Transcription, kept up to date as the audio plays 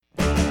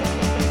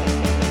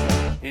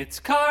It's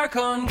car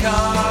con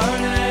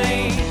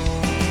carne.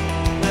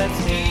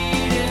 Let's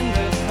eat in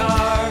the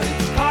car.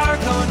 It's car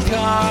con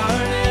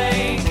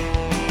carne.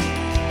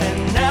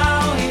 And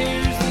now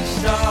here's the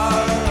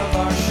star of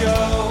our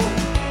show,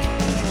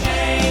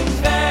 James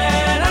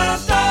Van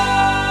Alstyne.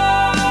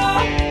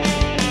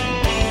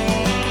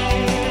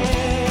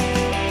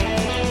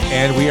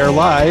 And we are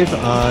live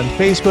on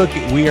Facebook.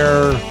 We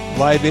are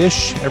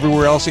live-ish.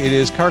 Everywhere else, it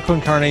is Car con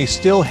Carne,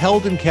 still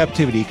held in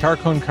captivity. Car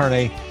con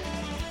Carne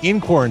in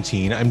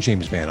quarantine. I'm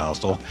James Van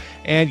Alstyne.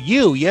 And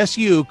you, yes,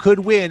 you could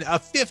win a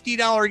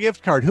 $50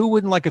 gift card. Who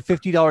wouldn't like a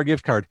 $50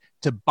 gift card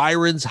to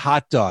Byron's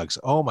Hot Dogs?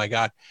 Oh, my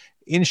God.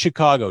 In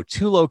Chicago,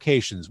 2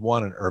 locations,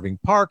 one in Irving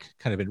Park,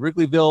 kind of in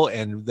Wrigleyville,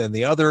 and then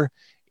the other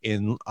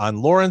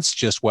on Lawrence,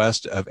 just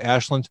west of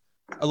Ashland.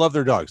 I love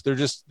their dogs.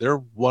 They're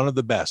one of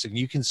the best. And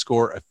you can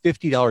score a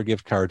 $50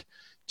 gift card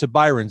to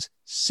Byron's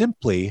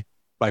simply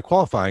by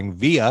qualifying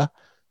via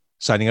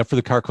signing up for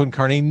the Car con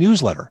Carne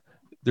newsletter.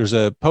 There's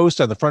a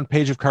post on the front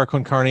page of Car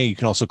con Carne. You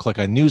can also click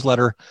on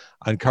newsletter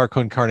on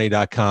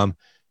carconcarne.com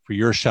for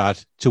your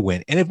shot to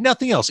win. And if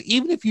nothing else,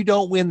 even if you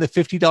don't win the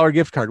 $50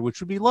 gift card, which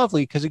would be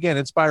lovely because, again,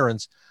 it's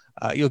Byron's,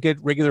 you'll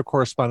get regular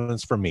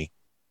correspondence from me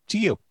to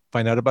you.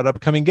 Find out about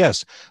upcoming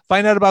guests.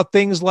 Find out about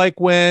things like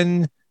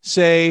when,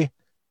 say,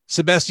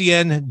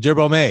 Sebastien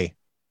Derbaume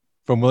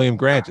from William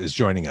Grant is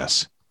joining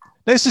us.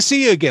 Nice to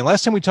see you again.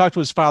 Last time we talked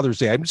was Father's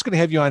Day. I'm just going to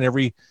have you on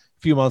every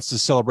few months to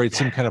celebrate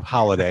some kind of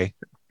holiday.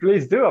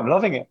 Please do. I'm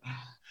loving it.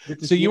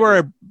 So you are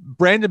a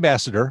brand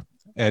ambassador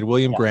at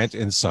William Grant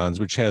 & Sons,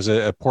 which has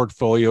a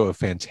portfolio of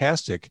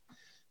fantastic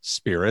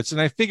spirits.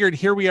 And I figured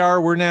here we are.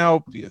 We're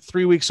now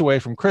 3 weeks away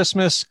from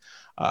Christmas.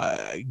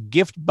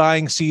 Gift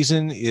buying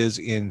season is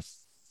in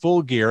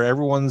full gear.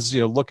 Everyone's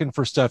looking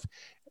for stuff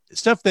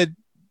that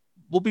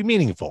will be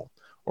meaningful,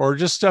 or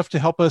just stuff to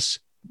help us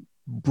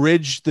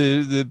bridge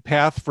the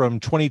path from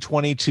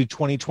 2020 to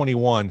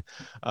 2021.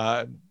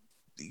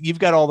 You've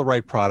got all the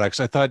right products.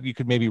 I thought you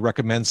could maybe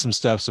recommend some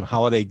stuff, some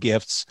holiday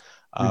gifts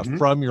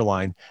from your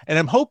line. And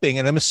I'm hoping,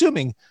 and I'm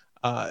assuming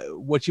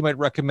what you might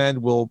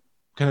recommend will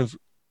kind of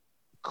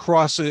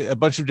cross a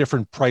bunch of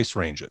different price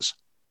ranges.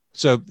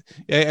 So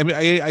I mean,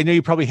 I know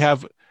you probably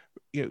have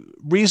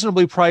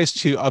reasonably priced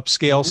to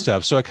upscale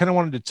stuff. So I kind of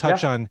wanted to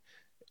touch on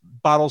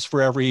bottles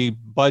for every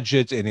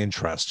budget and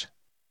interest.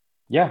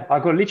 Yeah, I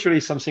got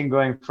literally something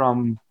going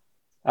from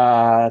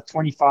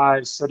 $25,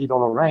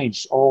 $30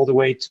 range all the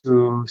way to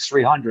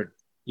 $300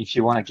 if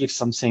you want to give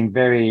something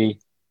very,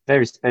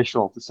 very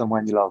special to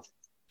someone you love.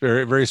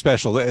 Very, very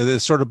special. The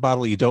sort of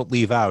bottle you don't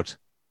leave out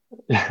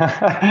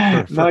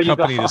for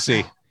company to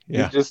see.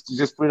 Yeah. You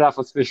just put it out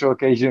for special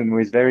occasion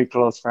with very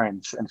close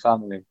friends and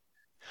family.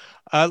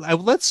 I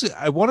want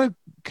to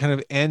kind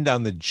of end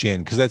on the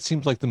gin because that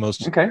seems like the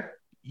most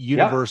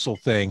universal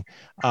thing.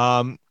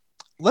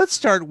 Let's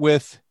start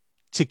with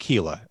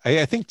tequila.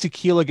 I think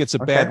tequila gets a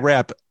bad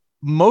rap,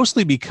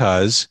 mostly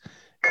because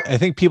I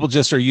think people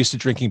just are used to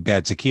drinking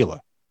bad tequila.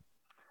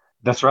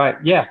 That's right.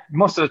 Yeah.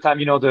 Most of the time,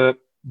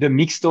 the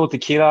mixto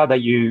tequila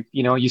that you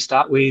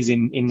start with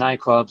in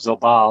nightclubs or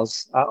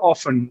bars are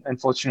often,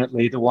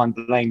 unfortunately, the one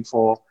blamed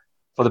for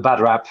the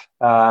bad rap.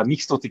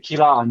 Mixto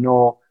tequila, I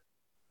know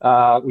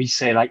we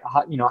say like,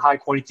 high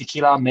quality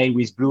tequila made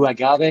with blue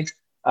agave,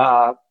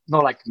 not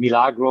like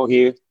Milagro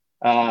here.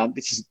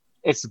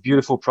 It's a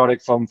beautiful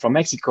product from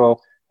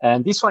Mexico.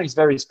 And this one is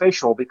very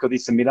special because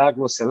it's a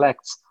Milagro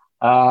Select.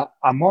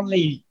 I'm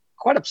only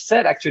quite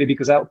upset, actually,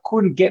 because I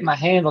couldn't get my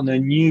hand on a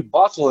new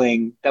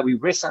bottling that we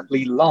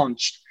recently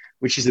launched,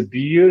 which is a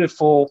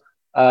beautiful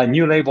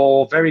new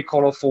label, very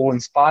colorful,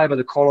 inspired by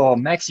the color of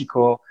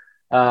Mexico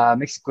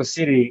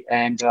City.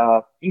 And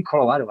in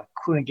Colorado, I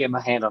couldn't get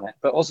my hand on it.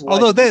 But also,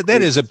 although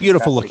that is a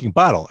beautiful looking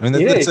bottle. I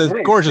mean, it's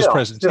a gorgeous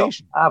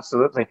presentation. Still,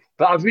 absolutely.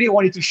 But I really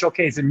wanted to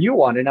showcase a new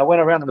one. And I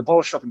went around in the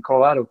bottle shop in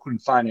Colorado, couldn't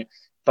find it.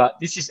 But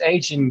this is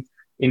aged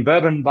in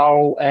bourbon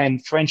barrel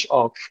and French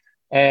oak.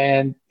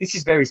 And this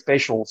is very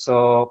special.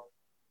 So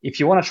if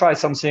you want to try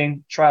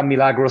something, try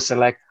Milagro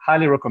Select.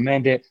 Highly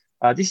recommend it.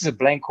 This is a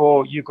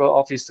Blanco. You go,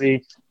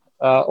 obviously,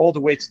 all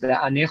the way to the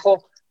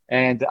Añejo.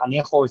 And the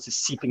Añejo is a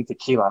sipping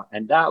tequila.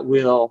 And that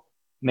will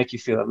make you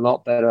feel a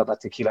lot better about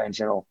tequila in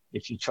general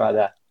if you try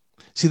that.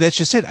 See, that's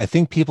just it. I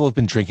think people have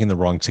been drinking the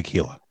wrong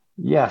tequila.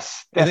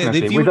 Yes,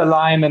 definitely. With the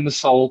lime and the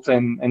salt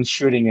and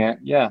shooting it.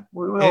 Yeah,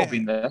 we've all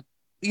been there.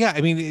 Yeah,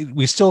 I mean,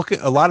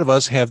 a lot of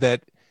us have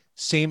that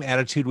same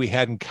attitude we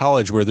had in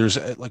college where there's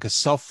like a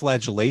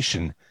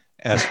self-flagellation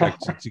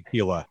aspect to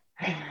tequila.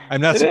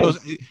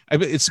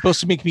 It's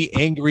supposed to make me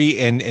angry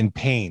and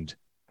pained,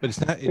 but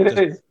it's not. It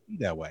doesn't be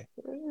that way.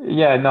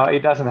 Yeah, no, it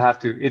doesn't have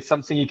to. It's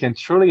something you can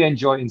truly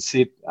enjoy and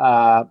sip.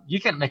 You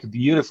can make a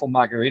beautiful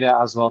margarita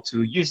as well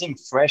too, using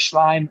fresh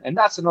lime. And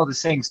that's another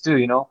thing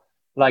too,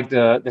 like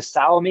the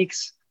sour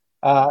mix.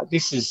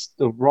 This is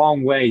the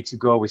wrong way to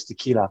go with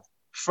tequila.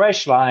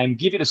 Fresh lime,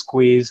 give it a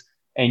squeeze,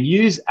 and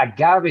use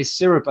agave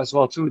syrup as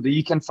well too, that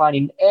you can find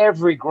in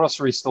every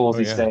grocery store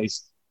these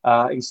days,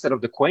 instead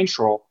of the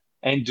Cointreau,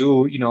 and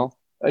do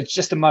It's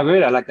just a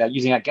margarita like that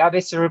using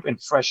agave syrup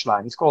and fresh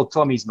lime. It's called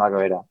Tommy's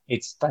Margarita.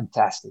 It's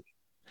fantastic.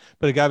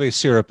 But agave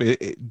syrup,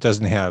 it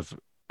doesn't have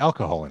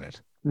alcohol in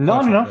it. No,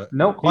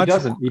 it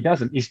doesn't. It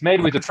doesn't. It's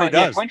made with the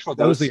Cointreau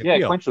does.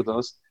 Cointreau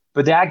does.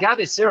 But the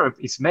agave syrup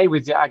is made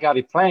with the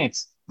agave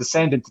plants, the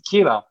same than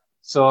tequila.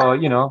 So,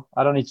 you know,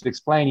 I don't need to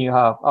explain you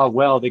how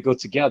well they go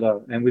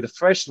together. And with a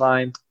fresh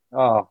lime,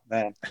 oh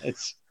man,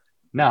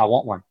 I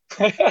want one.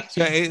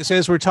 So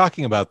as we're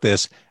talking about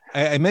this,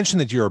 I mentioned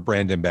that you're a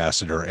brand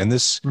ambassador, and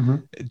this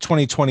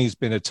 2020 has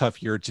been a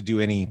tough year to do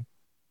any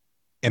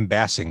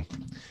embassing.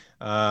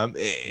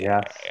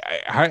 Yeah.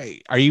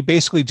 Are you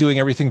basically doing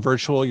everything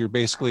virtual? You're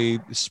basically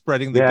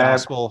spreading the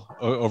gospel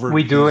over.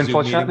 We do,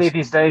 unfortunately,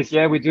 these days.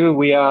 Yeah, we do.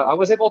 I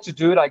was able to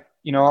do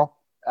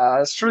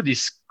through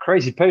this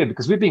crazy period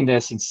because we've been there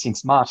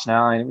since March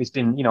now, and it's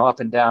been up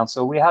and down.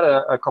 So we had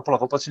a couple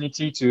of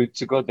opportunities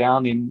to go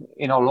down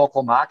in our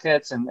local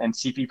markets and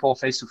see people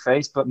face to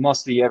face, but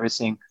mostly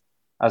everything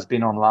has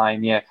been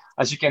online. Yeah,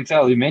 as you can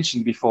tell, you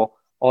mentioned before.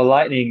 Our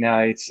lighting now,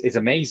 it's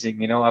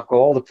amazing. I've got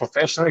all the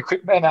professional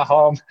equipment at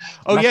home.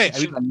 Oh, yeah.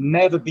 I've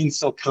never been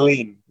so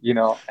clean,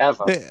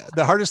 ever.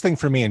 The hardest thing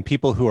for me, and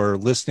people who are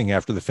listening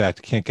after the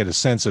fact can't get a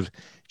sense of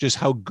just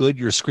how good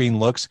your screen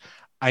looks.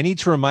 I need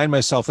to remind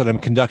myself that I'm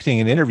conducting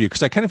an interview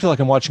because I kind of feel like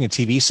I'm watching a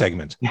TV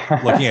segment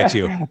looking at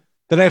you.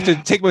 Then I have to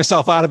take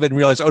myself out of it and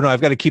realize, oh no,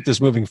 I've got to keep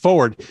this moving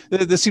forward.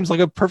 This seems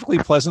like a perfectly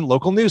pleasant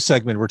local news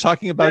segment. We're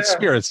talking about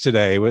spirits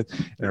today and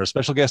our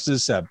special guest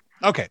is Seb.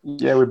 Okay.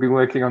 Yeah, we've been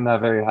working on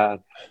that very hard.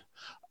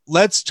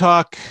 Let's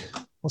talk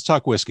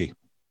whiskey.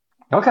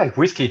 Okay,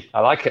 whiskey.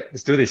 I like it.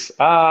 Let's do this.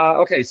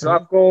 Okay, so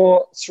I've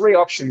got 3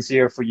 options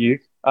here for you.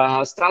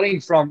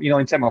 Starting from,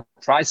 in terms of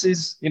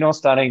prices,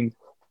 starting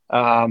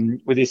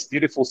with this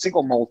beautiful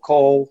single malt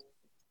called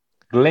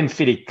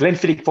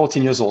Glenfiddich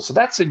 14 years old. So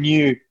that's the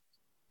new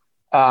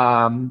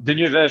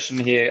version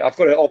here. I've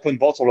got an open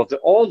bottle of the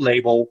old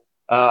label,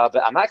 but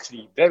I'm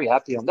actually very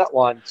happy on that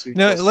one.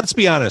 Now, let's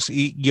be honest.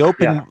 You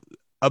open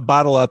a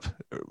bottle up,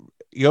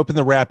 you open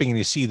the wrapping and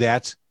you see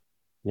that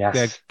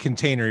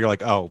container. You're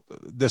like, oh,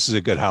 this is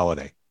a good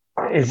holiday.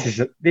 This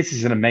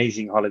is an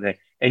amazing holiday.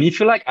 And if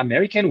you like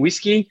American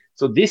whiskey,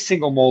 so this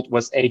single malt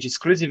was aged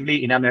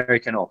exclusively in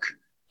American oak.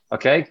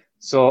 Okay.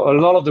 So a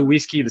lot of the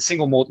whiskey, the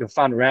single malt you'll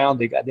find around,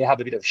 they have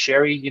a bit of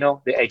sherry,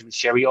 they age with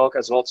sherry oak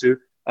as well too.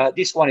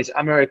 This one is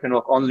American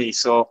oak only.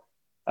 So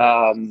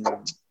a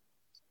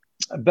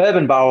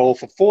bourbon barrel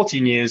for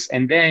 14 years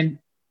and then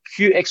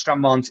few extra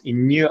months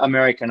in new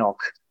American oak.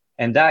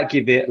 And that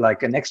give it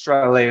like an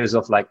extra layers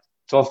of like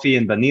toffee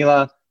and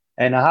vanilla.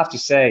 And I have to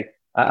say,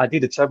 I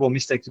did a terrible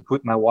mistake to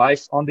put my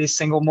wife on this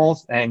single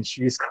malt and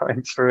she's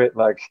going through it.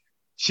 Like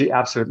she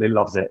absolutely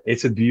loves it.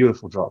 It's a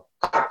beautiful drop.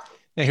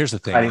 Now, here's the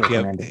thing.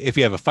 If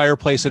you have a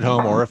fireplace at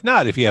home, or if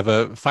not, if you have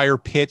a fire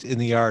pit in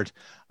the yard,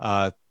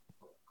 grab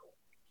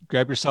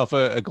yourself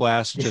a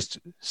glass, just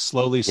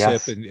slowly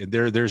sip, and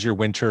there's your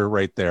winter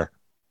right there.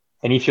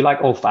 And if you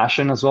like old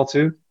fashioned as well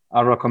too,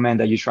 I recommend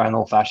that you try an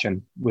old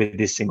fashioned with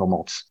this single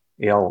malt.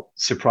 It'll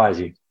surprise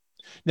you.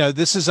 Now,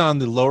 this is on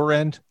the lower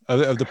end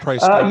of the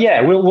price.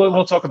 Yeah,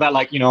 we'll talk about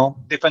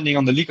depending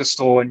on the liquor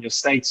store in your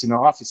states,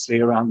 obviously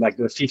around like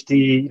the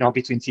 50,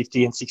 between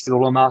 $50 and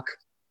 $60 mark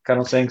kind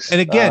of things.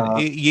 And again,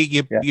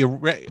 you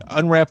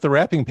unwrap the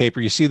wrapping paper,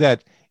 you see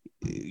that,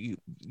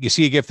 you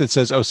see a gift that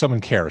says, oh,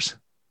 someone cares.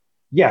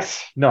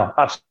 Yes, no,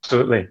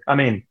 absolutely. I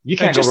mean, you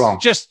can't go wrong.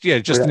 Just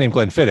the name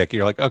Glenfiddich.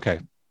 You're like, okay.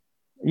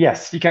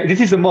 Yes, you can.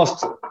 This is the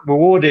most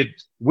rewarded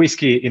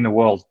whiskey in the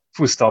world,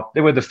 full stop.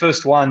 They were the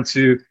first one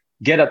to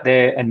get up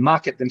there and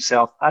market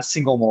themselves as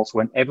single malts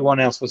when everyone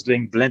else was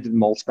doing blended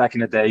malts back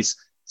in the days.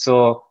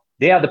 So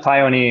they are the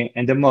pioneer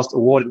and the most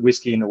awarded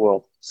whiskey in the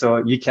world. So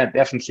you can't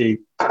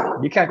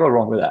go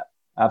wrong with that.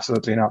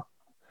 Absolutely not.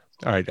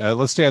 All right,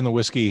 let's stay on the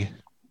whiskey.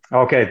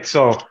 Okay,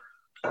 so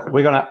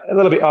we're going to a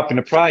little bit up in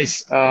the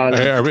price.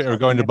 Are we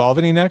going to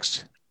Balvenie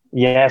next?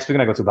 Yes, we're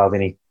going to go to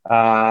Balvenie.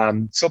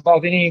 So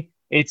Balvenie,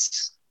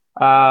 it's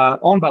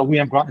owned by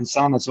William Grant &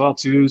 Son as well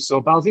too.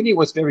 So Balvenie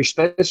was very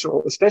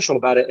special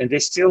about it, and they're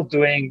still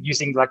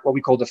using like what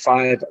we call the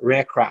 5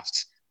 rare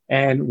crafts.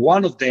 And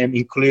one of them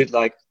include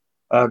like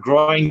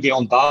growing their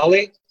own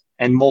barley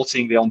and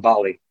malting their own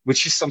barley,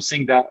 which is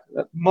something that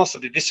most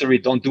of the distillery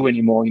don't do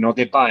anymore.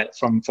 They buy it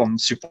from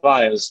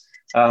suppliers.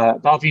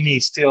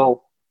 Balvenie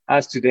still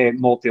has today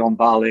malt their own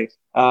barley.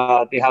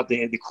 They have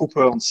the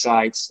cooper on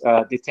site.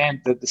 They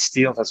tend the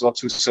stills as well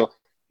too. So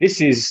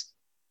this is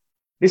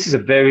a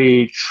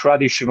very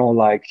traditional,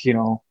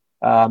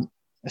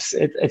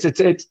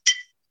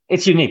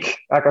 it's unique.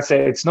 Like I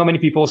said, it's not many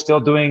people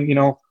still doing,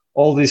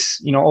 all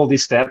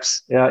these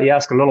steps. It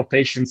asks a lot of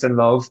patience and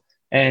love.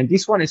 And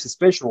this one is a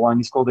special one.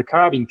 It's called the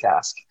Caribbean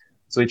cask.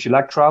 So if you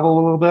like travel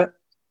a little bit,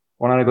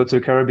 want to go to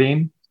the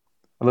Caribbean,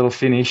 a little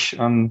finish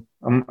on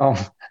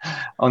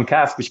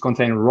cask, which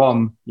contain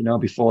rum,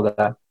 before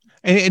that.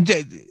 And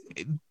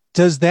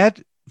does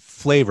that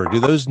flavor, do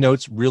those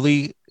notes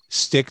really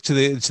stick to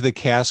the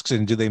casks,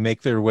 and do they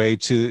make their way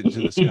to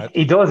the Scotch?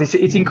 It does.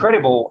 It's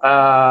incredible.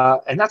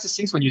 And that's the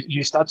things when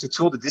you start to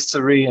tour the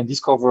distillery and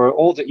discover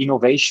all the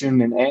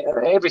innovation and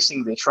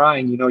everything they're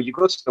trying. You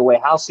go to the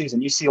warehouses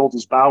and you see all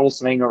those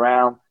barrels laying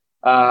around.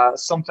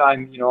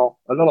 Sometimes, a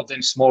lot of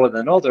them smaller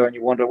than other, and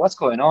you wonder what's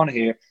going on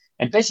here.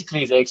 And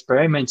basically, they're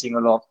experimenting a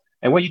lot.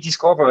 And when you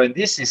discover, and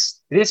they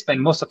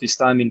spend most of this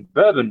time in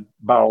bourbon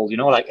barrel,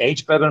 like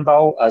aged bourbon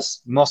barrel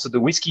as most of the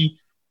whiskey,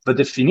 but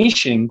the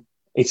finishing,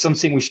 it's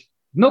something which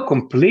not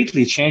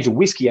completely change the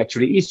whiskey,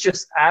 actually. It's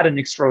just add an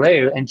extra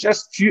layer and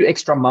just few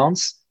extra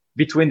months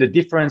between the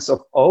difference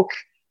of oak.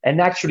 And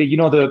actually,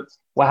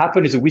 what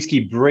happened is the whiskey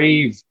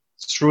breathes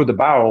through the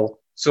barrel.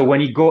 So when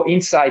you go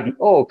inside the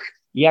oak,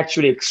 you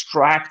actually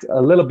extract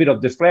a little bit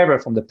of the flavor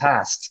from the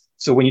past.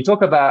 So when you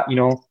talk about,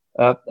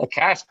 a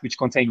cask which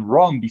contains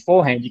rum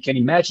beforehand, you can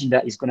imagine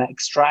that it's going to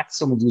extract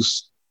some of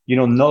those,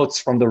 notes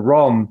from the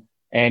rum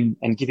and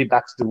give it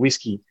back to the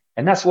whiskey.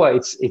 And that's why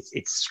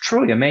it's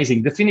truly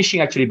amazing. The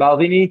finishing, actually,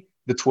 Balvenie,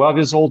 the 12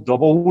 years old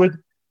double wood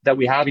that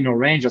we have in our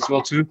range as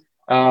well too.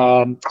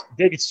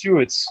 David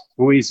Stewart,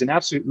 who is an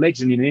absolute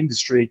legend in the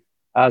industry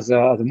as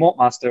a malt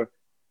master,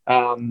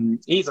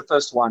 he's the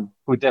first one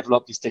who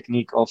developed this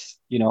technique of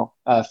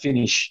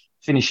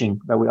finishing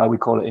that we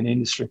call it in the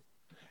industry.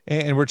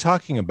 And we're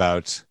talking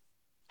about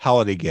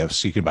holiday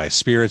gifts. You can buy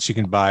spirits, you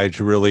can buy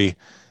to really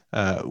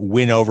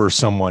win over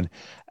someone.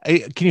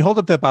 Can you hold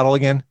up that bottle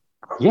again?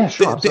 Yeah,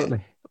 sure,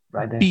 absolutely.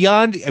 Right there.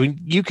 Beyond,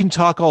 you can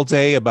talk all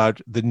day about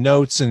the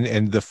notes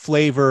and the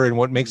flavor and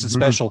what makes it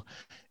special.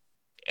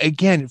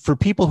 Again, for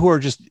people who are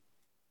just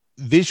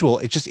visual,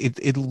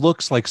 it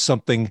looks like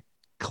something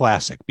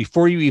classic.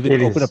 Before you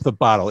even open up the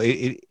bottle,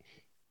 it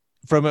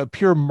from a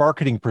pure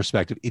marketing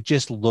perspective, it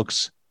just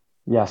looks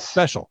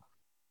special.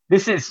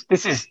 This is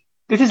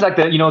like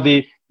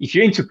if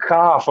you're into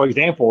car, for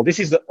example, this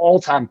is the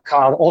all-time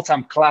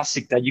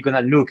classic that you're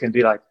gonna look and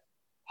be like,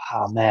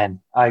 oh man,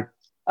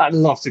 I'd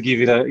love to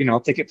give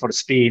it take it for the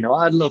spin,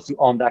 or I'd love to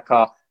own that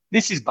car.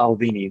 This is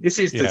Balvenie. This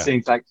is the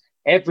thing. Like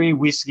every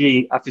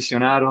whiskey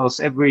aficionados,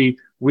 every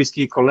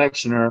whiskey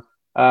collector,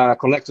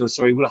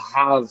 will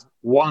have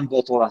one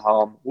bottle at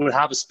home, will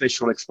have a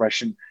special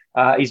expression.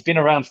 It's been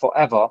around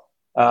forever.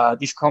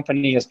 This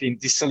company has been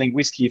distilling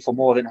whiskey for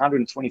more than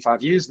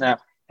 125 years now.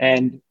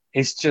 And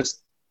it's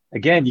just,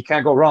 again, you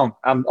can't go wrong.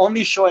 I'm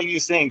only showing you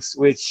things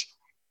which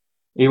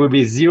it would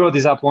be zero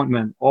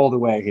disappointment all the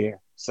way here.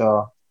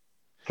 So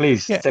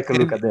please take a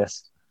look at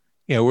this.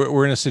 Yeah,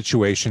 we're in a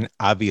situation,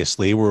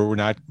 obviously, where we're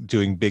not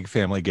doing big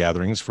family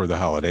gatherings for the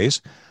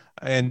holidays.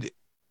 And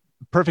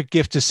perfect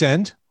gift to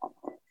send,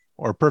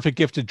 or perfect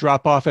gift to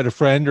drop off at a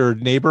friend or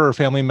neighbor or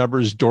family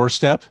member's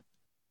doorstep.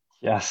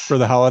 Yes. For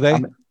the holiday.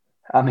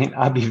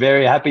 I'd be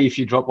very happy if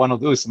you drop one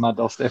of those in my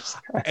doorsteps.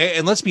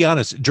 And let's be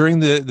honest, during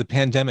the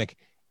pandemic,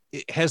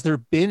 has there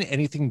been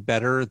anything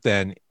better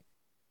than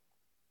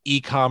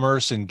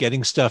e-commerce and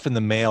getting stuff in the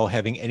mail,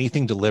 having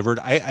anything delivered?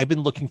 I've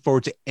been looking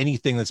forward to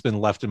anything that's been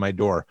left in my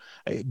door.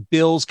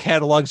 Bills,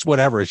 catalogs,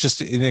 whatever. It's just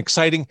an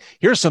exciting,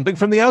 here's something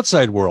from the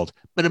outside world.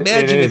 But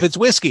imagine if it's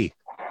whiskey.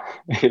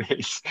 It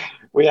is.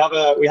 We have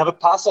a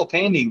parcel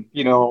pending,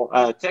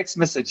 text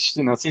message,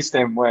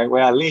 system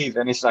where I live,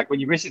 and it's like when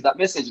you receive that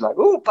message, like,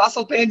 oh,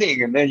 parcel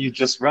pending, and then you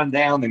just run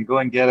down and go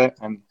and get it,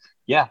 and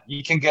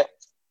you can get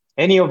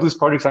any of those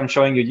products I'm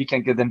showing you. You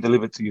can get them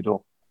delivered to your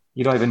door.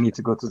 You don't even need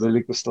to go to the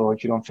liquor store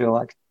if you don't feel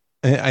like.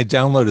 I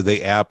downloaded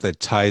the app that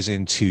ties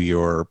into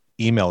your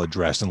email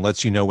address and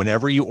lets you know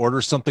whenever you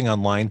order something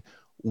online,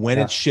 when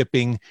it's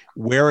shipping,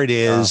 where it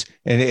is,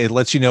 and it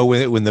lets you know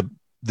when the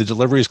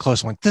delivery is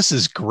close. I'm like, this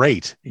is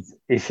great.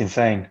 It's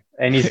insane.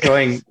 And it's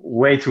going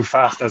way too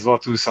fast as well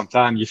too.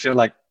 Sometimes you feel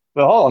like,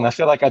 well, I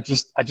feel like I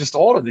just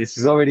ordered this.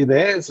 It's already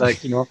there. It's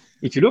like,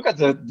 if you look at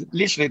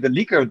literally the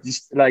liquor,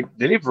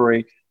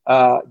 delivery,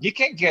 you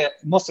can get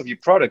most of your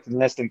product in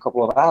less than a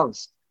couple of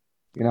hours,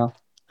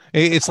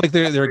 It's like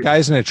there are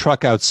guys in a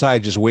truck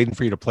outside just waiting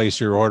for you to place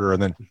your order,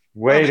 and then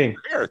waiting.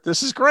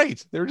 This is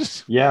great. They're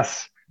just good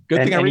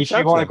thing. And if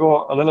you want to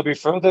go a little bit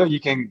further, you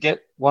can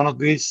get one of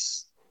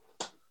these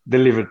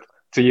delivered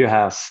to your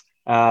house.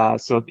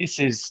 So this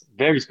is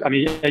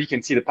you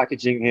can see the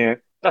packaging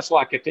here. That's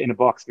why I kept it in a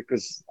box,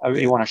 because I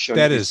really want to show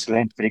you this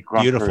Glenfiddich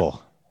Grand Cru.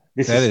 Beautiful.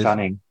 This is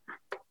stunning.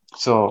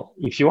 So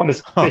if you want the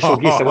special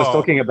gift I was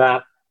talking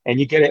about, and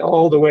you get it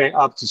all the way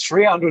up to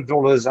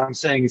 $300, I'm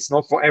saying it's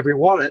not for every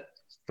wallet,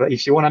 but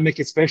if you want to make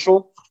it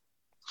special,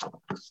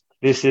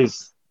 this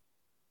is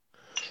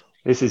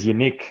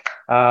unique.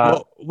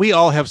 We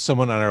all have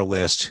someone on our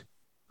list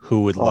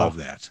who would love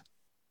that.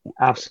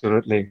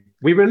 Absolutely.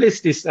 We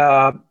released this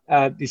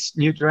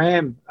new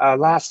dram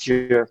last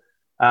year,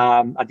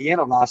 at the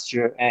end of last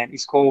year, and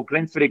it's called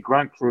Glenfiddich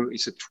Grand Cru.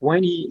 It's a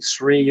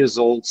 23 years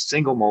old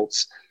single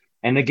malts.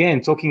 And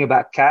again, talking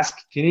about cask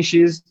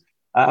finishes,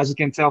 as you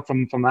can tell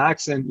from my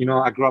accent,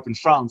 I grew up in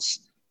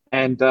France,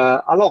 and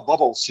I love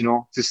bubbles,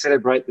 to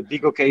celebrate the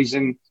big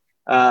occasion,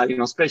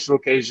 special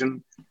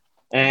occasion.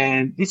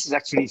 And this is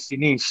actually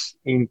finished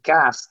in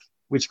cask,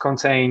 which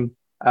contain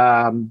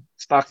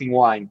sparkling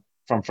wine.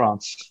 from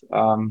France.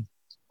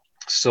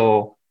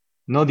 So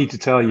no need to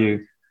tell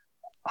you,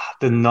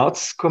 the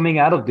nuts coming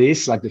out of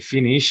this, like the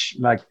finish,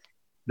 like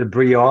the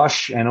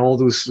brioche and all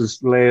those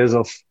layers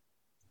of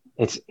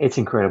it's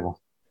incredible.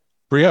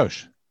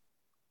 Brioche.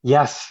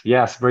 Yes,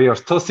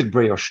 brioche, toasted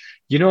brioche.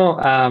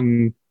 I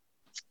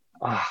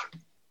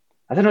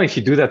don't know if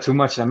you do that too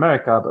much in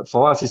America, but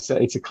for us,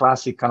 it's a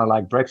classic kind of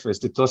like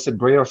breakfast. The toasted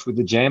brioche with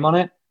the jam on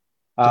it.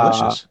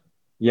 Delicious.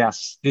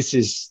 Yes, this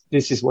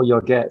is what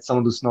you'll get. Some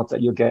of those notes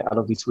that you'll get out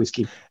of this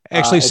whiskey.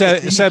 Actually,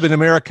 Seb, in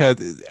America,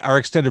 our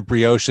extended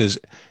brioche is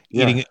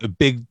eating a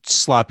big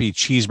sloppy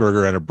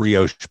cheeseburger and a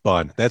brioche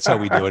bun. That's how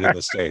we do it in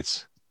the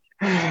States.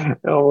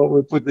 Oh,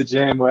 we put the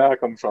jam where I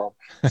come from.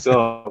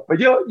 So,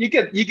 but you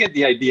get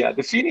the idea.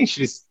 The finish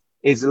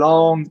is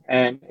long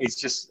and it's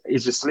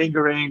just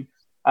lingering.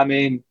 I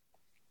mean,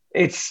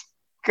 it's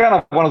kind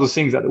of one of those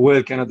things that the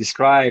word cannot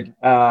describe.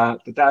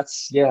 But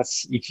that's,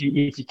 yes, if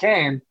you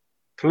can,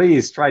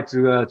 please try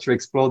to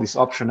explore this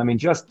option. I mean,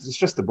 it's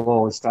just the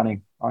ball is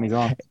stunning on its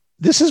own.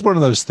 This is one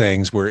of those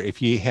things where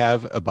if you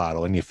have a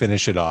bottle and you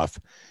finish it off,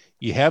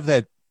 you have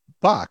that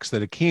box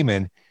that it came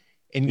in,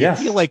 and you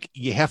feel like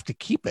you have to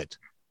keep it,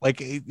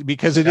 like,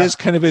 because it is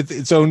kind of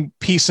its own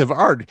piece of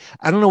art.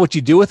 I don't know what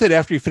you do with it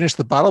after you finish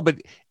the bottle, but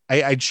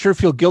I'd sure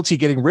feel guilty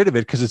getting rid of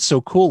it because it's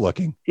so cool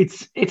looking.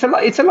 It's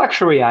a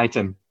luxury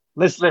item.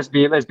 Let's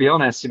be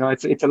honest.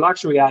 It's a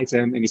luxury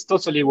item, and it's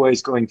totally what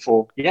it's going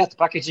for. Yeah, the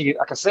packaging,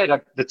 like I said,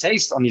 like the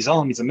taste on its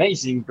own is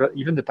amazing, but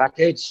even the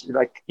package,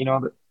 like you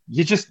don't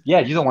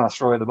want to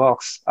throw away the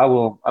box. I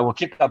will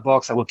keep that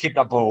box. I will keep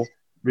that bowl.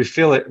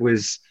 Refill it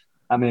with.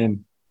 I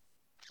mean,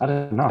 I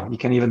don't know. You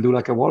can even do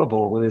like a water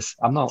bowl with this.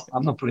 I'm not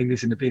putting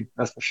this in the bin.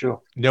 That's for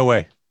sure. No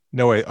way.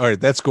 All right,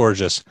 that's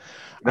gorgeous.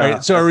 All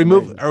right, so are we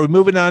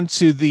moving on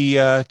to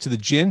the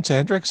gin, to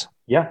Hendrick's?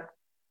 Yeah.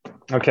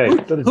 Okay.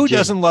 Who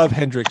doesn't love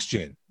Hendrick's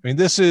gin? I mean,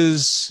 this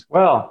is...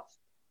 Well,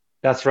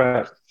 that's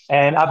right.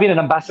 And I've been an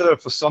ambassador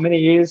for so many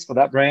years for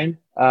that brand.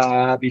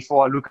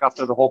 Before I look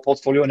after the whole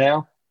portfolio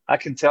now, I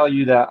can tell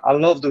you that I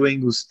love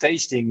doing those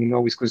tasting,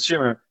 with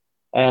consumer.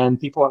 And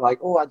people are like,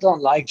 oh, I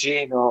don't like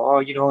gin,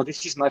 or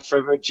this is my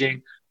favorite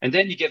gin. And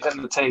then you give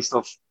them the taste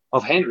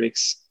of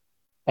Hendrick's,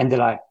 and they're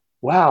like,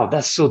 wow,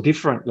 that's so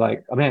different.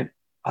 Like, I mean,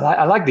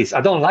 I like this.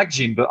 I don't like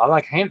gin, but I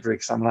like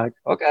Hendrick's. I'm like,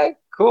 okay,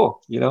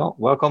 cool.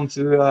 Welcome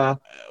to.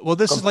 Well,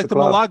 this is like the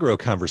Milagro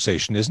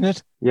conversation, isn't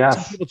it? Yeah.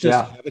 Some people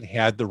just haven't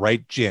had the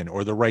right gin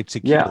or the right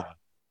tequila. Yeah,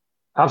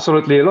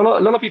 absolutely. A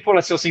lot of people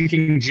are still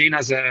thinking gin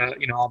as a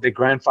their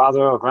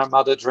grandfather or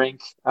grandmother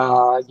drink.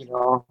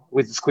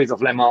 With a squeeze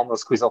of lemon or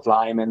squeeze of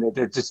lime, and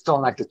they just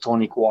don't like the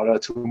tonic water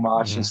too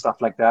much and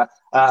stuff like that.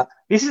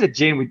 This is a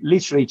gin which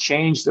literally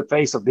changed the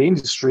face of the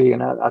industry,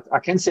 and I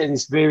can say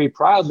this very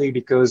proudly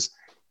because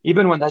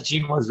even when that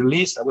gin was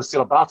released, I was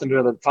still a bartender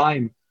at the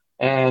time.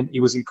 And it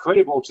was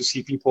incredible to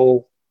see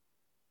people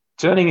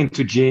turning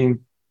into gin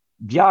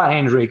via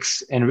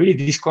Hendrick's and really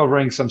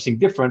discovering something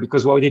different,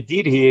 because what they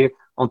did here,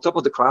 on top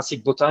of the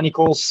classic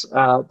botanicals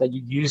that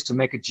you use to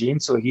make a gin,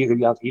 so here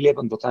you have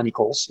 11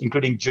 botanicals,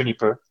 including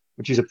juniper,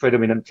 which is a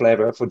predominant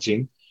flavor for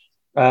gin.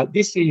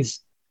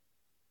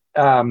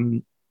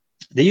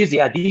 They use the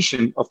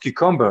addition of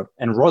cucumber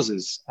and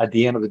roses at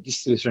the end of the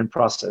distillation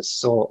process.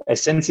 So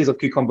essences of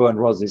cucumber and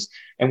roses.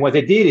 And what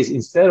they did is,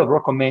 instead of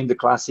recommend the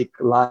classic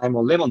lime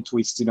or lemon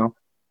twist,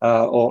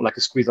 or like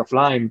a squeeze of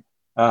lime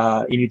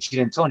in your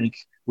gin and tonic,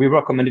 we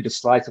recommended a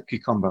slice of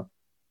cucumber.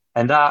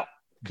 And that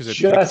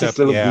just this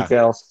little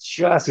details,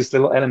 just this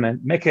little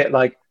element, make it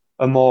like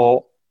a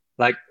more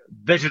like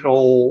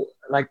vegetal,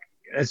 like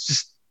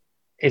it's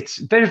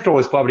vegetal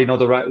is probably not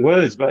the right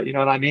words, but you know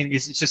what I mean?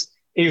 It's just,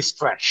 it is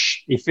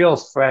fresh. It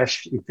feels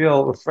fresh. It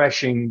feels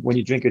refreshing when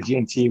you drink a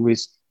G&T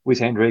with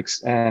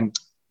Hendrick's, and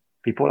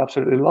people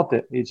absolutely loved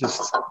it. It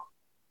just.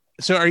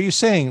 So are you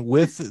saying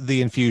with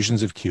the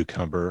infusions of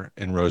cucumber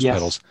and rose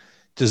petals,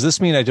 does this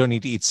mean I don't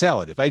need to eat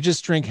salad? If I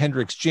just drink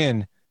Hendrick's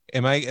gin,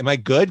 am I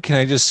good? Can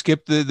I just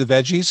skip the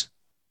veggies?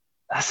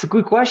 That's a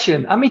good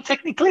question. I mean,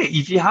 technically,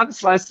 if you have a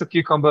slice of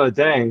cucumber a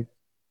day,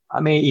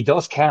 I mean, it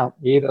does count.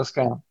 It does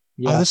count.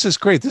 Yeah. Oh, this is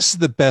great. This is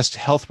the best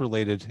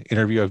health-related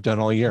interview I've done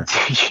all year.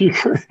 You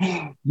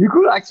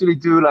could actually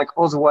do like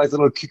otherwise a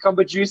little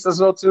cucumber juice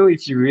as well too,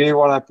 if you really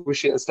want to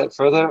push it a step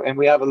further. And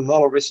we have a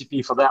lot of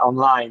recipe for that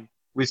online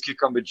with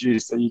cucumber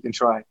juice that you can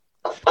try.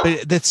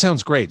 But that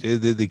sounds great.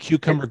 The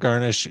cucumber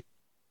garnish,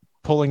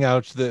 pulling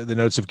out the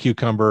notes of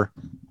cucumber,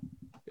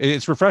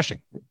 it's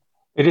refreshing.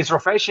 It is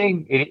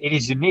refreshing. It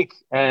is unique,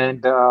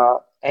 and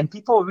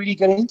people really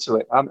get into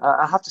it.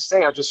 I have to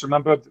say, I just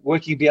remember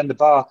working behind the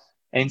bar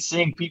and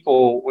seeing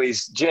people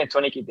with gin and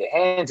tonic in their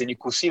hands, and you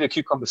could see the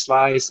cucumber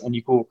slice, and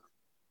you could,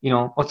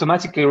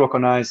 automatically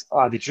recognize,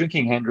 they're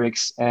drinking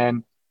Hendrick's,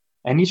 and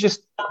he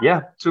just,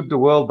 took the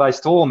world by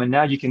storm. And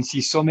now you can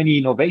see so many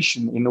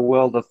innovation in the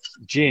world of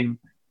gin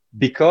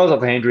because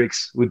of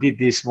Hendrick's. We did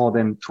this more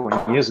than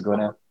 20 years ago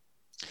now.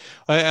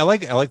 I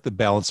like the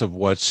balance of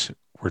what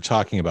we're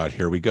talking about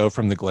here. We go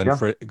from the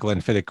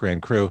Glenfiddich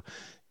Grand Cru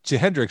to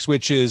Hendrick's,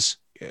 which is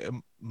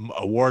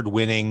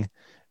award-winning,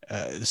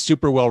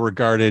 super well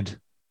regarded,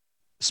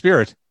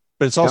 spirit,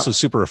 but it's also Yeah.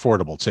 super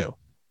affordable too.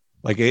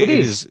 Like It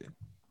is.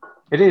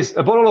 It is.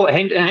 A bottle of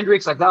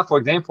Hendrix like that, for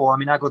example. I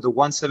mean, I got the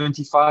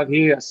 175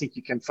 here. I think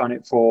you can find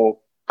it for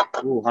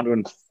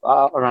 100,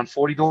 around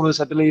 $40,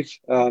 I believe,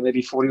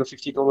 maybe $40 or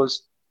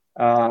 $50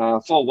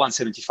 for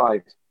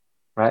 175.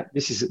 Right?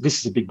 This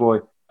is a big boy.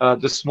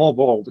 The small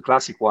bottle, the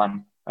classic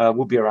one,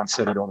 would be around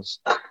 $70.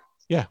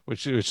 Yeah,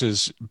 which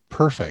is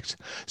perfect.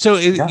 So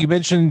Yeah. you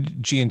mentioned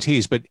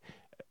G&Ts, but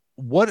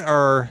what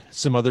are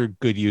some other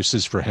good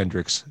uses for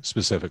Hendrix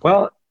specifically?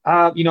 Well,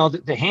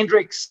 the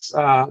Hendrix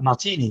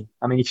Martini.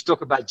 I mean, if you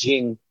talk about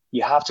gin,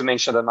 you have to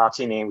mention the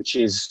Martini, which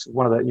is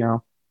one of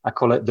the, I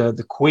call it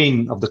the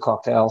queen of the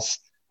cocktails,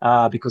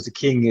 because the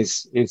king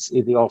is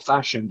the old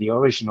fashioned, the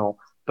original.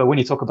 But when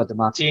you talk about the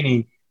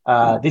Martini,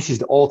 this is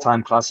the all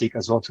time classic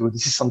as well too.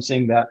 This is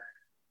something that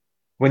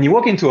when you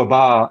walk into a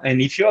bar,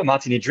 and if you're a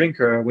Martini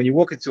drinker, when you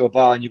walk into a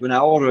bar and you're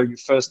gonna order your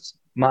first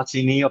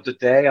Martini of the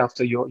day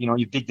after your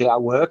big day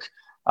at work,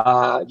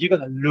 you're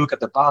gonna look at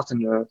the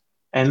bartender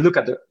and look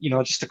at the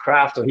just the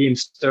craft of him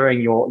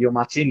stirring your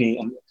Martini,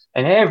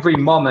 and every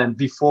moment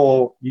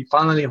before you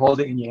finally hold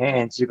it in your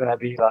hands, you're gonna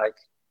be like,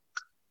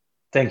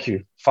 thank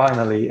you,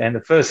 finally. And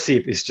the first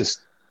sip is just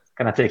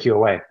gonna take you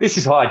away. This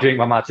is how I drink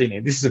my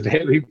Martini. This is a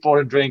very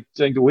important drink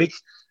during the week.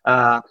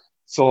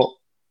 So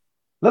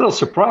little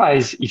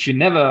surprise if you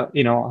never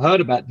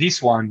heard about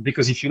this one,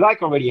 because if you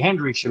like already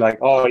Hendrix, you're like,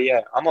 oh yeah,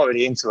 I'm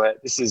already into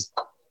it. This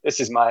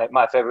is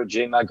my favorite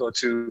gin. I go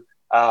to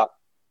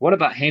what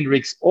about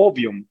Hendrix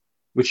Orbium,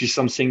 which is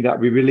something that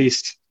we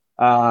released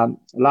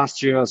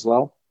last year as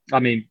well. I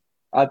mean,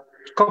 a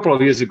couple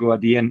of years ago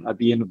at the end of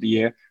the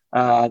year.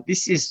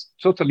 This is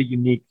totally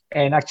unique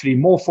and actually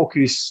more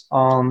focused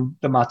on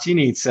the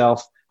Martini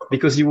itself,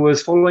 because he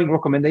was following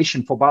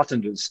recommendation for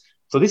bartenders.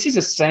 So this is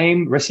the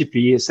same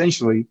recipe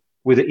essentially,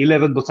 with the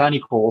 11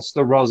 botanicals,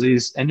 the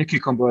roses and the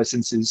cucumber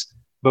essences,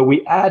 but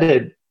we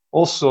added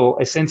also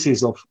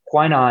essences of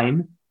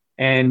quinine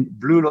and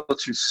blue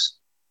lotus,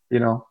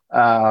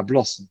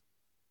 blossom.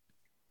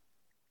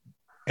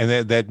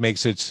 And that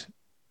makes it.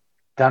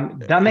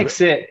 That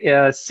makes it.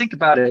 Think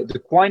about it. The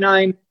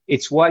quinine,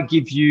 it's what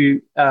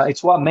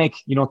make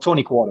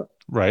tonic water.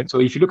 Right. So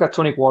if you look at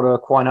tonic water,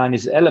 quinine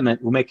is the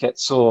element will make it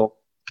so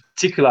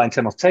particular in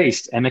terms of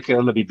taste and make it a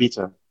little bit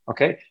bitter.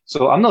 Okay.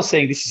 So I'm not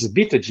saying this is a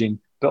bitter gin,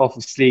 but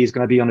obviously it's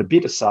going to be on the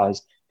bitter side.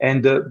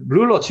 And the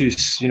blue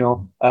lotus,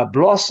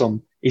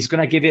 blossom is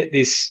going to give it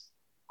this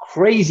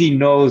crazy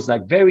nose,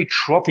 like very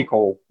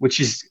tropical,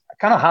 which is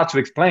kind of hard to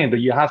explain, but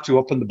you have to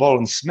open the bottle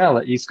and smell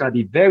it. It's going to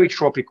be very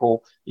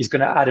tropical. It's going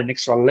to add an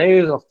extra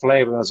layer of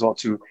flavor as well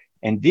too.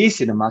 And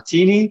this in a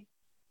Martini,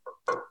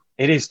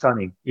 it is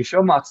stunning. If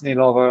you're a Martini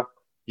lover,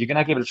 you're going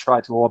to give it a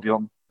try to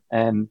Orbium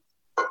and,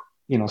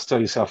 stir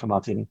yourself a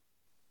Martini.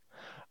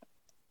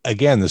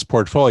 Again, this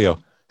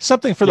portfolio,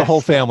 something for the whole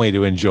family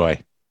to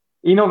enjoy.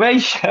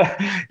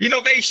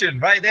 Innovation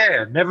right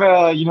there.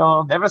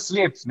 Never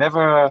slipped,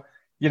 never,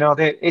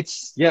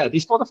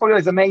 this portfolio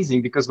is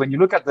amazing, because when you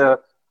look at the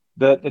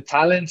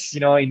talents,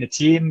 in the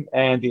team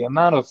and the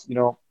amount of,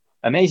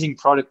 amazing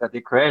product that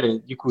they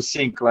created, you could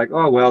think like,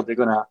 oh, well, they're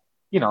going to,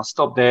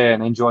 stop there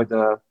and enjoy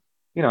the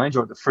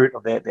fruit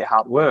of their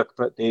hard work,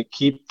 but they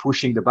keep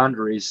pushing the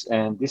boundaries.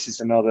 And this is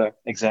another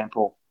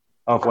example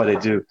of what they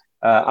do.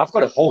 I've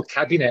got a whole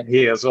cabinet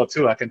here as well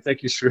too. I can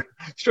take you through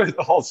the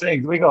whole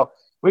thing. We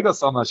got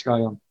so much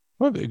going on.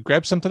 Well,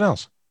 grab something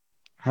else.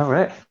 All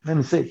right, let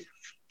me see.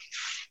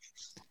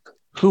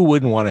 Who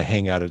wouldn't want to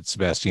hang out at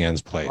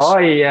Sebastian's place? Oh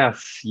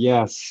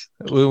yes.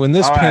 When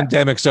this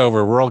pandemic's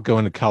over, we're all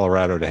going to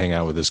Colorado to hang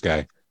out with this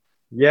guy.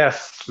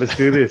 Yes, let's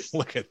do this.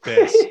 Look at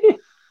this.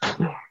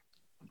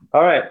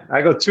 All right,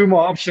 I got two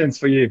more options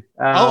for you.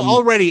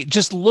 Already,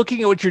 just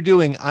looking at what you're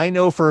doing, I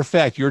know for a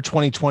fact your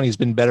 2020 has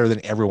been better than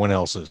everyone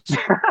else's.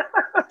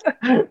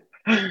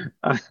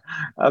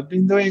 I've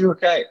been doing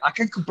okay. I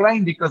can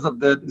complain because of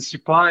the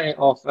supply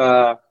of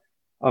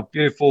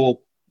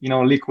beautiful,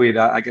 liquid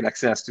I get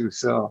access to.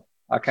 So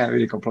I can't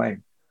really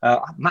complain.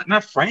 My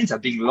friends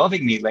have been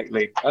loving me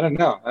lately. I don't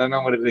know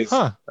what it is.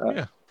 Huh?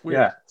 Yeah. Weird.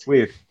 Yeah, it's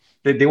weird.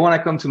 They want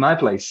to come to my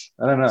place.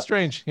 I don't know.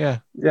 Strange. Yeah.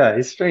 Yeah,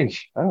 it's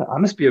strange. I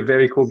must be a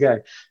very cool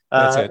guy.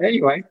 That's it.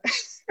 Anyway.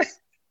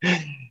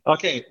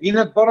 Okay. In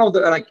the bottom of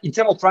in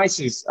terms of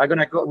prices, we're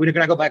gonna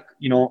go back,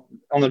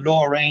 on the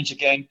lower range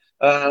again.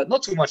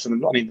 Not too much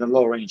the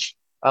lower range.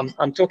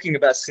 I'm talking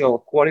about still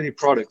quality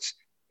products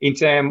in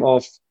terms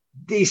of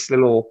this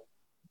little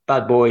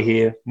bad boy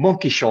here,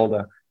 Monkey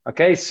Shoulder.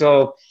 Okay.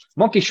 So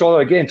Monkey Shoulder,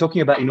 again,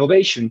 talking about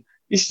innovation.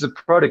 This is a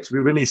product we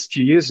released a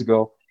few years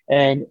ago.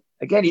 And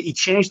again, it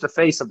changed the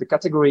face of the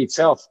category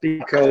itself,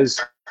 because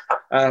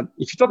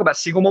if you talk about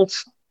single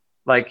malts,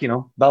 like,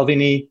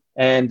 Balvenie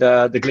and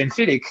the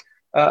Glenfiddich,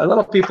 a lot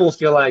of people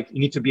feel like you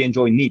need to be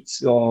enjoying neat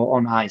or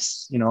on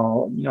ice,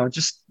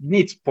 just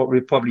neat,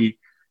 probably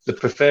the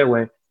preferred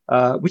way,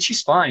 which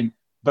is fine.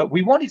 But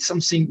we wanted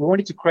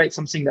to create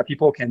something that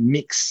people can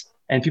mix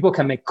and people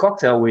can make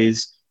cocktail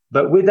with,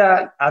 but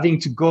without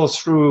having to go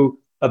through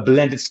a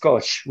blended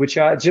Scotch, which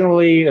are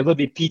generally a little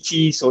bit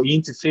peaty, so you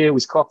interfere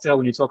with cocktail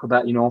when you talk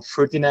about,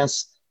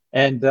 fruitiness.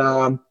 And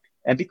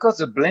because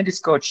the blended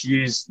Scotch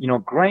use,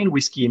 grain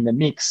whiskey in the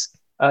mix,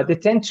 they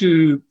tend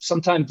to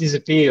sometimes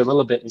disappear a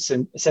little bit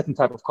in a certain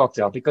type of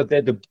cocktail because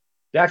the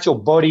actual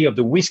body of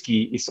the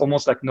whiskey is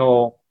almost like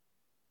not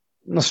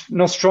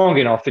strong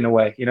enough in a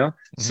way,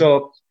 Mm-hmm.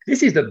 So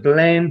this is the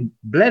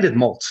blended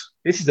malt.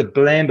 This is the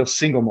blend of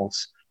single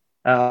malts.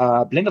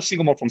 Blend of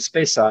single malt from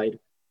Speyside,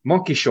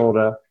 Monkey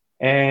Shoulder,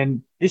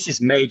 and this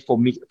is made for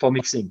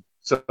mixing.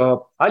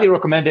 So highly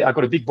recommend it. I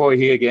got a big boy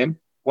here again,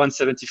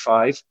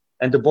 175,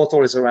 and the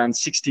bottle is around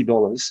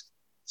 $60.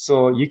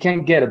 So you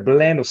can get a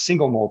blend of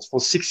single malts for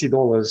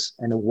 $60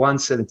 and a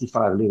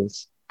 175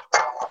 liters.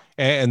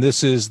 And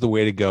this is the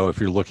way to go if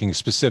you're looking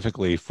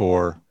specifically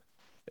for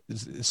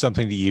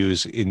something to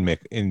use in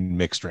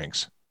mixed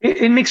drinks.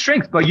 In mixed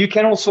drinks, but you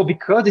can also,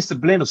 because it's a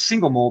blend of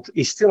single malt,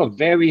 it's still a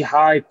very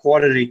high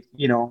quality,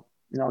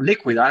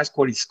 liquid, high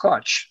quality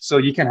Scotch. So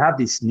you can have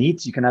this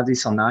neat, you can have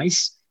this on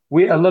ice.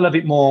 We're a little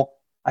bit more,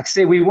 like I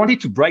say, we wanted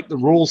to break the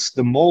rules,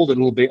 the mold a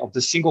little bit of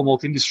the single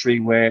malt industry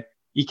where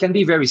it can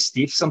be very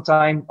stiff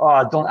sometimes.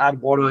 Oh, don't add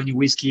water in your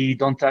whiskey,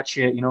 don't touch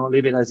it,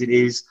 leave it as it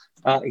is.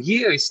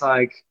 Here it's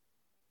like,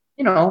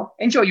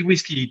 enjoy your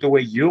whiskey the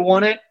way you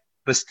want it,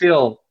 but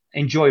still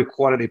enjoy a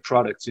quality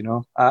product, at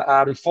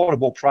an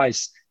affordable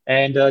price.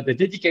 And the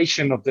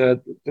dedication of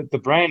the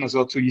brand as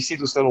well too. You see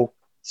those little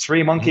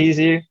three monkeys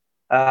here.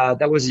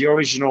 That was the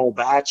original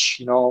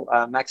batch.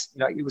 Max.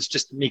 It was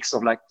just a mix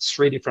of like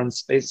three different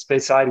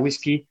Speyside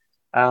whiskey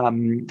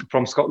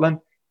from Scotland.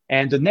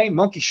 And the name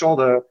Monkey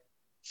Shoulder,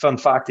 fun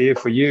fact here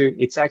for you,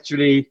 it's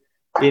actually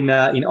in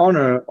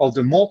honor of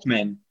the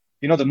maltmen.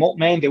 The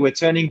maltmen, they were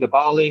turning the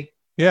barley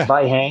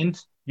by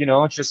hand.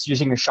 Just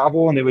using a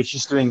shovel, and they were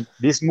just doing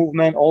this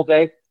movement all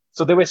day.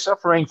 So they were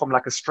suffering from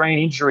like a strain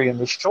injury in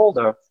the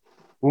shoulder,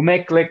 who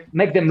make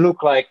them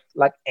look like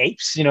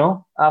apes,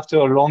 after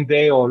a long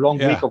day or a long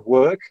week of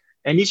work.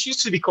 And it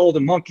used to be called the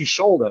Monkey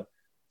Shoulder.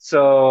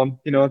 So,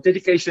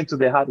 dedication to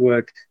their hard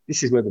work.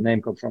 This is where the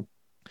name comes from.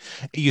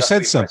 You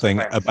said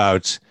something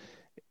about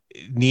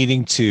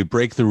needing to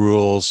break the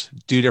rules,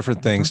 do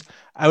different things.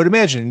 Mm-hmm. I would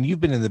imagine you've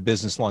been in the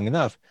business long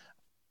enough.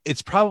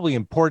 It's probably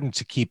important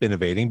to keep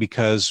innovating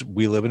because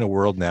we live in a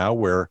world now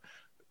where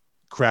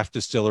craft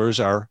distillers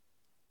are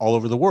all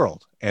over the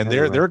world, and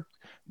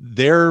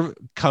they're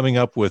coming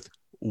up with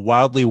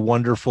wildly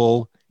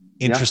wonderful,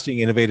 interesting,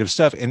 innovative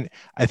stuff. And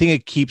I think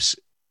it keeps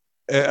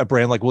a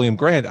brand like William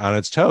Grant on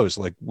its toes.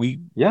 Like we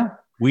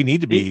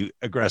need to be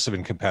aggressive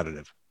and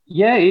competitive.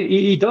 Yeah,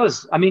 it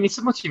does. I mean, it's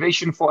a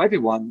motivation for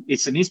everyone.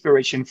 It's an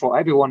inspiration for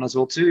everyone as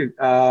well too.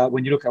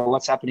 When you look at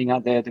what's happening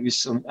out there, there is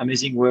some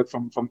amazing work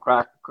from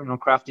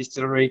craft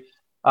distillery.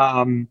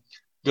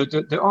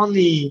 The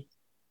only,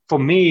 for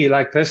me,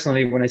 like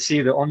personally, when I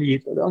see the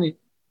only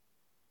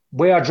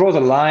where I draw the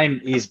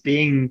line is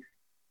being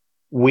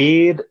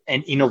weird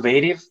and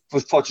innovative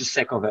for just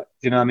sake of it.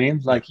 You know what I mean?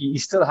 Like you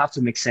still have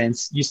to make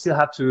sense. You still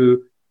have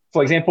to,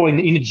 for example, in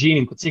a gin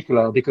in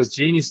particular, because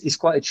gin is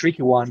quite a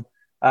tricky one.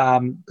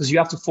 Because you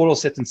have to follow a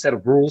certain set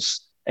of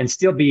rules and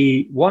still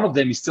be, one of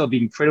them is still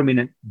being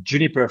predominant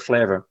juniper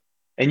flavor.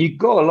 And you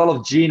got a lot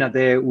of gin out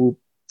there who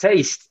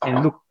taste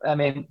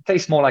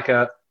more like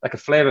a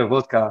flavor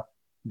vodka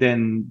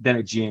than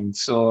a gin.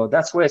 So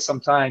that's where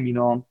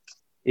sometimes,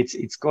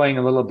 it's going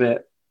a little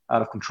bit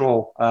out of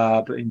control.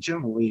 But in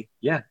general,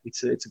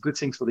 it's a good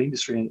thing for the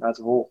industry as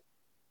a whole.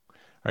 All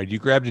right. You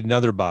grabbed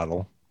another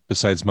bottle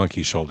besides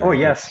Monkey Shoulder. Oh,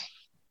 yes.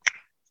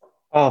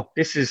 Oh,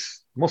 this is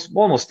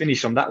almost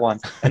finished on that one.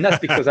 And that's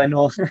because I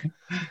know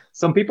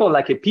some people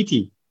like a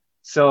pity.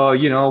 So,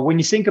 when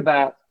you think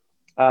about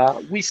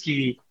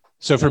whiskey.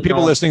 So for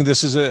people listening,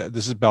 this is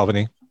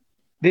Balvenie.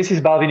 This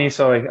is Balvenie.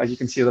 Sorry, as you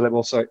can see the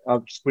label. Sorry,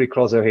 I'll just put it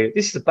closer here.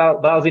 This is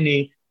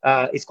Balvenie.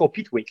 It's called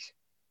Pitwick.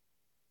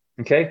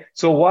 Okay.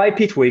 So why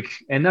Pitwick?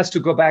 And that's to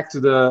go back to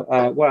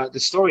the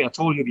story I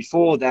told you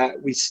before,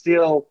 that we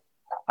still,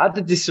 at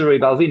the distillery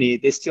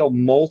Balvenie, they still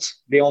malt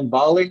their own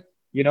barley.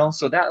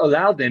 So that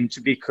allowed them to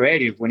be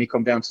creative when it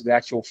comes down to the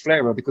actual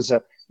flavor. Because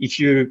if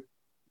you're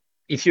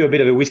a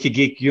bit of a whiskey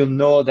geek, you'll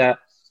know that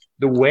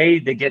the way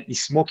they get the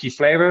smoky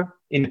flavor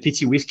in the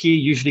peaty whiskey,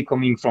 usually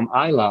coming from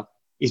Islay,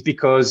 is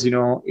because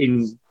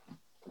during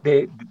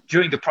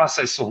the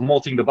process of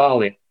malting the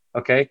barley.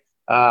 Okay,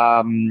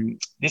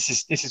 this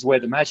is where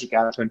the magic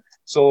happens.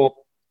 So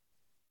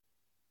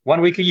 1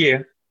 week a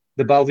year,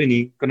 the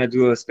Balvenie gonna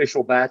do a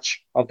special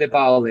batch of the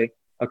barley.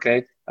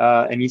 Okay,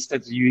 and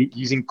instead of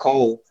using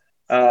coal.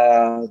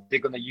 They're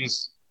going to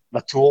use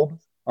La Tourbe.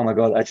 Oh my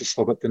God, I just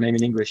forgot the name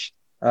in English.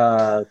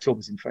 Tourbe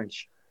is in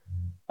French.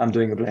 I'm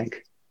doing a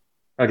blank.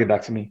 I'll get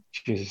back to me.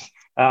 Jesus.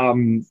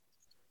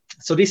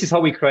 So this is how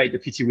we create the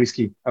peaty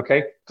whiskey.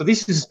 Okay. So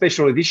this is a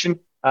special edition,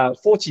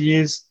 40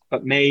 years,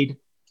 but made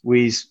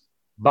with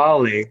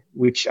barley,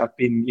 which have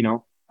been,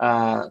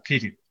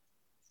 peated.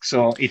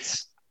 So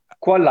it's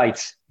quite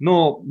light,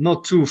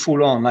 not too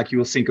full on like you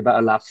will think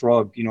about a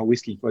Laphroaig,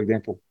 whiskey, for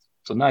example.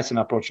 So nice and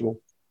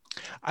approachable.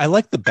 I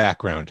like the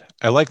background.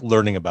 I like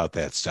learning about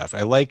that stuff.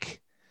 I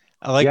like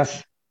I like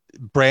Yes.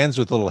 brands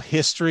with a little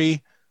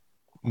history,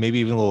 maybe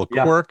even a little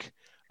Yeah. quirk.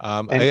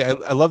 And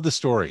I love the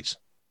stories.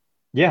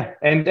 yeah,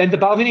 and the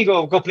Balvenie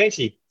got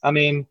plenty. I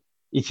mean,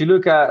 if you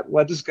look at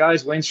what those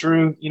guys went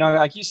through, you know,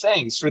 like you're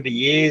saying, through the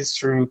years,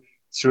 through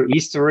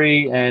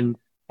history, and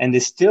they're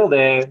still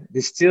there,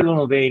 they're still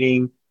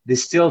innovating, they're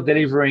still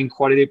delivering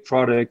quality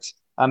product.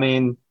 I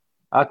mean,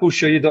 I could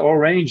show you the whole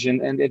range,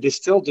 and they're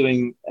still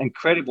doing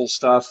incredible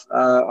stuff.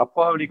 I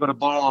probably got a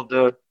bottle of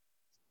the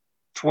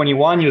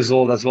 21 years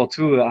old as well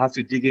too. I have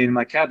to dig in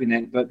my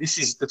cabinet, but this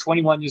is the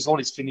 21 years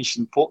old. Is finished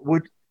in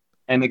Portwood,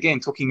 and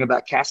again, talking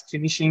about cask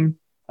finishing.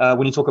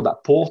 When you talk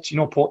about port, you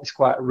know, port is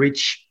quite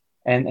rich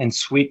and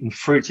sweet and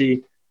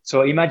fruity.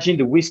 So imagine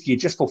the whiskey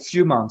just for a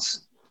few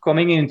months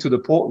coming into the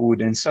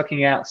Portwood and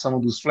sucking out some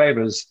of those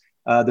flavors.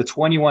 The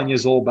 21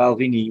 years old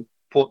Balvenie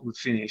Portwood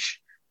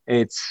finish.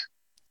 It's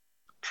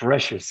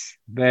precious.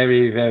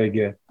 Very, very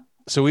good.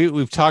 So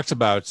we've talked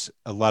about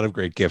a lot of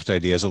great gift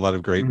ideas, a lot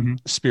of great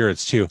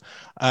spirits too.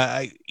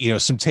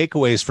 Some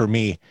takeaways for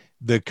me: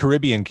 the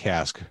Caribbean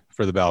cask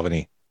for the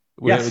Balvenie,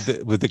 Yes.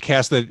 with the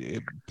cask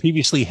that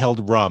previously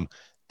held rum.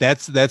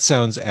 That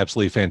sounds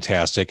absolutely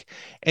fantastic.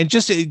 And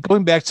just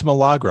going back to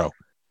Milagro,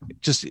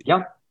 just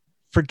Yeah.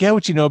 forget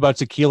what you know about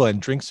tequila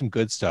and drink some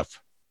good stuff.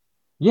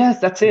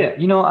 Yes, that's it.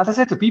 You know, as I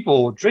said to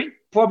people, drink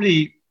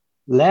probably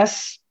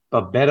less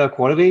but better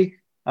quality.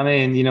 I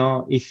mean, you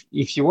know,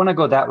 if you want to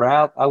go that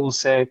route, I will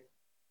say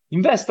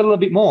invest a little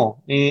bit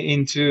more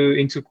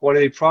into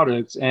quality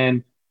products,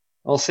 and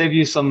I'll save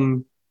you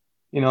some,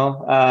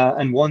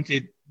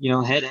 unwanted,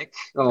 headache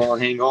or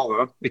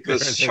hangover,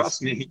 because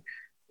trust me,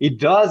 it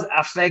does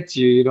affect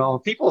you. You know,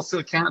 people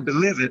still can't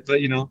believe it, but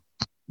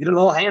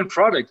low-end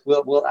product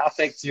will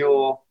affect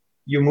your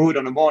mood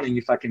on the morning,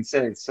 if I can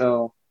say.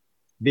 So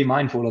be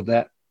mindful of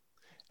that.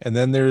 And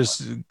then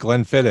there's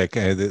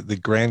Glenfiddich, the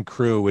Grand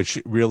Cru,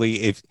 which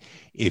really,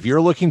 if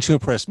you're looking to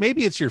impress,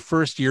 maybe it's your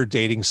first year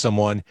dating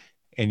someone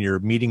and you're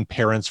meeting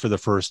parents for the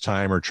first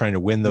time or trying to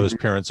win those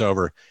parents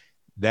over,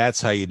 that's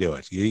how you do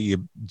it.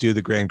 You do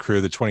the Grand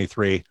Cru, the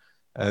 23.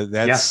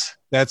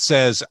 That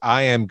says,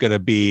 I am going to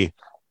be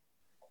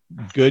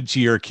good to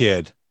your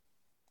kid.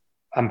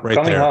 I'm right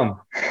coming there. home.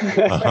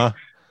 Uh-huh.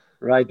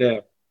 Right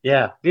there.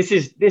 Yeah, this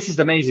is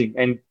amazing.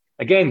 And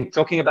again,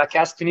 talking about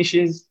cask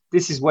finishes,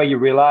 this is where you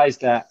realize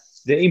that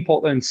the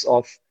importance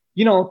of,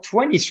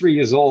 23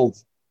 years old,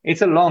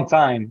 it's a long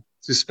time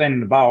to spend in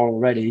the barrel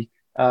already,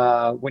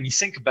 when you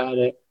think about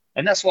it.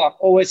 And that's what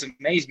always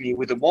amazed me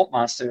with the Malt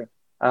Master,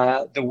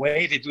 the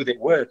way they do their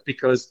work,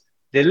 because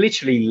they're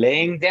literally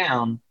laying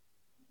down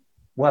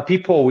what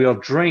people will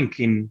drink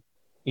in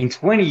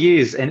 20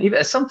 years. And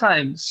even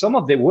sometimes some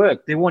of their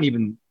work, they won't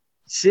even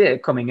see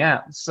it coming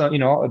out. So,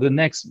 the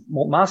next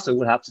Malt Master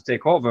will have to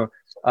take over.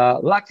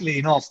 Luckily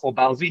enough for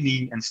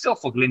Balvenie and still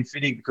for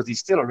Glenfiddich, because he's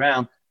still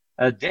around,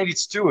 David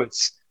Stewart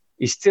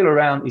is still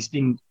around. He's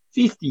been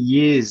 50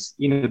 years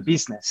in a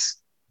business,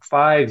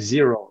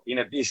 50 in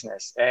a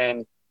business.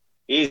 And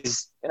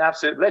he's an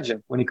absolute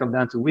legend when it comes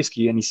down to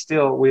whiskey. And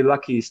we're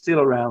lucky he's still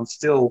around,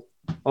 still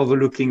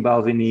overlooking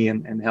Balvenie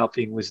and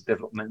helping with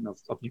development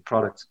of new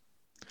products.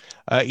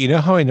 You know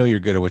how I know you're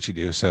good at what you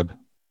do, Seb?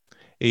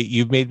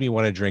 You've made me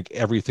want to drink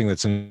everything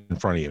that's in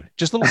front of you.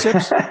 Just little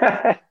sips.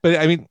 But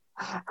I mean,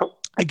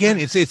 again,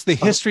 it's the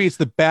history, it's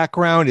the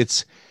background,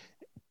 it's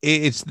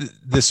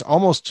this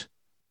almost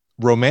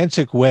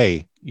romantic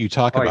way you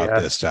talk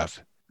about this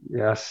stuff.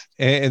 Yes.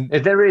 And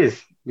there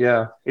is.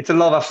 Yeah. It's a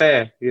love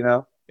affair,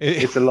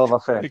 It's a love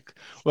affair.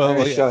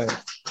 Well, show it.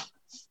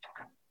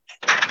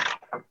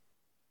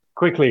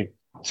 Quickly,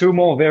 two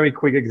more very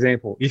quick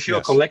examples. If you're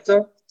a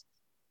collector,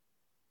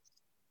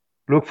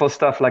 look for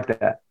stuff like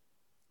that.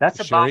 That's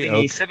a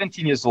Balvenie,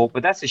 17 years old,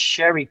 but that's a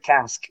sherry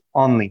cask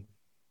only.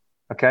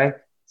 Okay?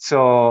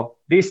 So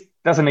this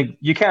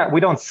we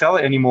don't sell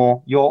it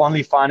anymore. You'll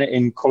only find it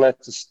in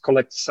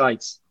collect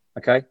sites.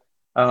 Okay?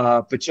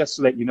 But just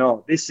to let you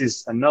know, this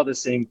is another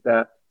thing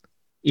that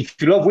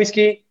if you love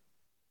whiskey,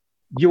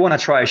 you want to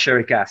try a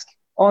sherry cask.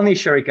 Only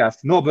sherry cask,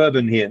 no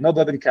bourbon here, no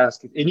bourbon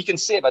cask. And you can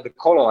see it by the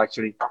color,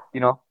 actually.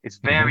 It's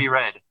very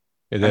red.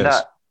 It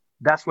is.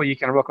 That's where you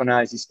can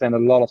recognize you spend a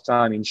lot of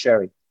time in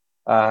sherry.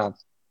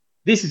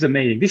 This is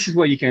amazing. This is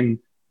where you can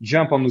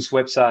jump on this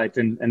website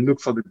and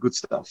look for the good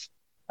stuff.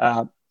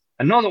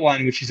 Another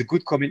one, which is a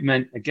good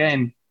commitment,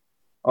 again,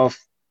 of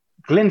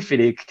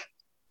Glenfiddich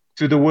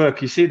to the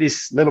work. You see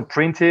this little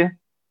print here?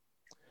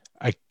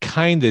 I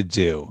kind of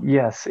do.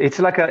 Yes. It's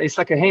like a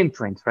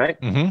handprint, right?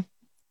 Mm-hmm.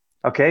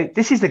 Okay.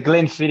 This is the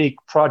Glenfiddich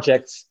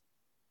Project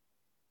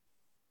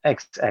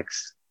XX.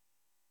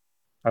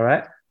 All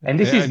right. And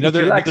this is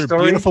another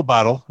beautiful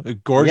bottle, a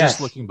gorgeous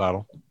looking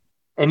bottle.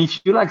 And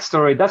if you like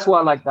story, that's why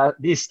I like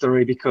this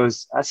story,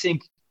 because I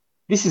think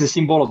this is a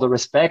symbol of the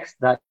respect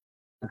that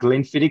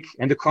Glenfiddich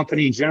and the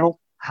company in general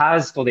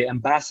has for the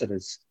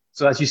ambassadors.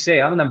 So as you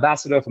say, I'm an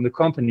ambassador from the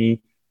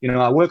company.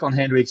 I work on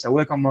Hendrick's, I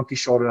work on Monkey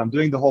Shoulder, I'm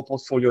doing the whole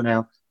portfolio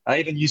now. I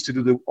even used to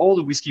do all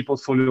the whiskey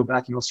portfolio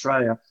back in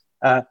Australia.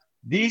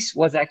 This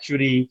was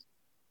actually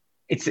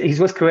it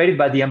was created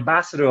by the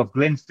ambassador of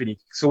Glenfiddich.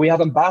 So we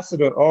have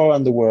ambassadors all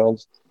around the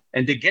world,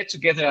 and they get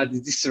together at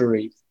the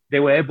distillery. They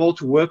were able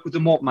to work with the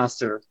malt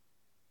master.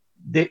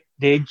 The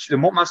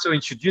malt master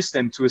introduced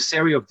them to a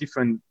series of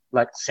different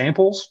like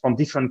samples from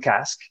different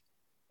casks,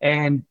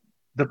 and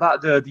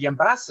the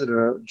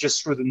ambassador,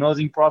 just through the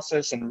nosing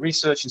process and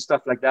research and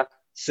stuff like that,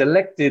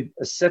 selected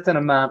a certain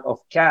amount of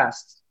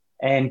casks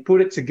and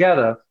put it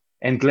together,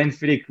 and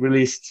Glenfiddich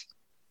released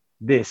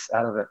this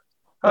out of it.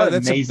 Oh,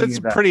 that's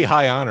a pretty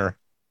high honor.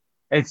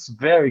 It's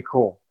very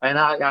cool, and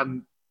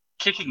I'm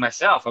kicking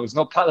myself. I was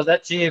not part of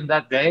that team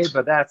that day,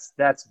 but that's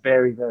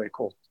very, very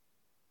cool.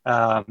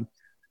 I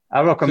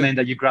recommend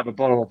that you grab a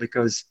bottle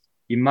because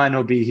you might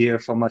not be here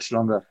for much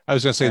longer. I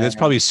was going to say that's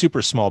probably a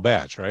super small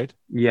batch, right?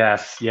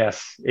 Yes.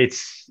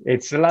 It's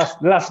the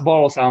last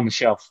bottles are on the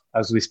shelf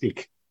as we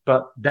speak.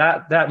 But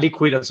that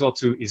liquid as well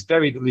too is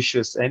very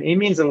delicious, and it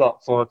means a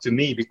lot to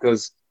me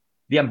because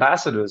the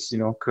ambassadors,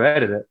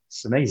 created it.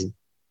 It's amazing.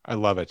 I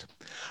love it.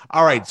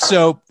 All right,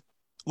 so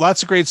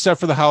lots of great stuff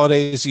for the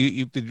holidays.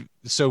 You've been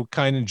so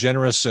kind and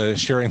generous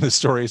sharing the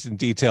stories and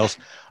details.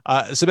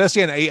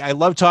 Sébastien, I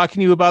love talking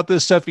to you about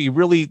this stuff.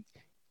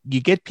 You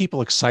get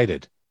people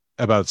excited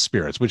about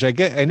spirits, which I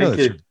get. I know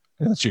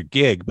that's your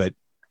gig, but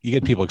you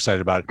get people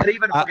excited about it. I didn't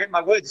even forget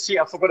my words. See,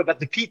 I forgot about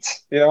the peat.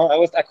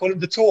 I call it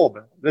the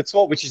tourbe,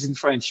 which is in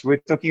French. We're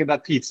talking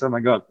about peats. Oh my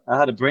God, I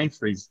had a brain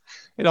freeze.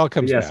 It all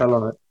comes back. Yes, I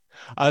love it.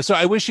 So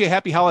I wish you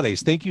happy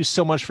holidays. Thank you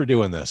so much for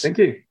doing this. Thank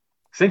you.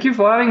 Thank you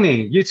for having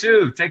me. You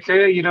too. Take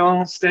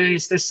care. Stay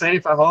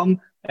safe at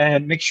home,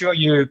 and make sure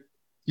you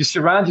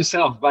surround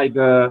yourself by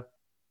the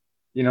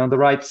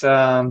right.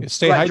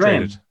 Stay hydrated.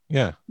 Drain.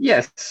 Yeah.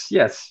 Yes.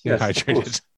 Hydrated.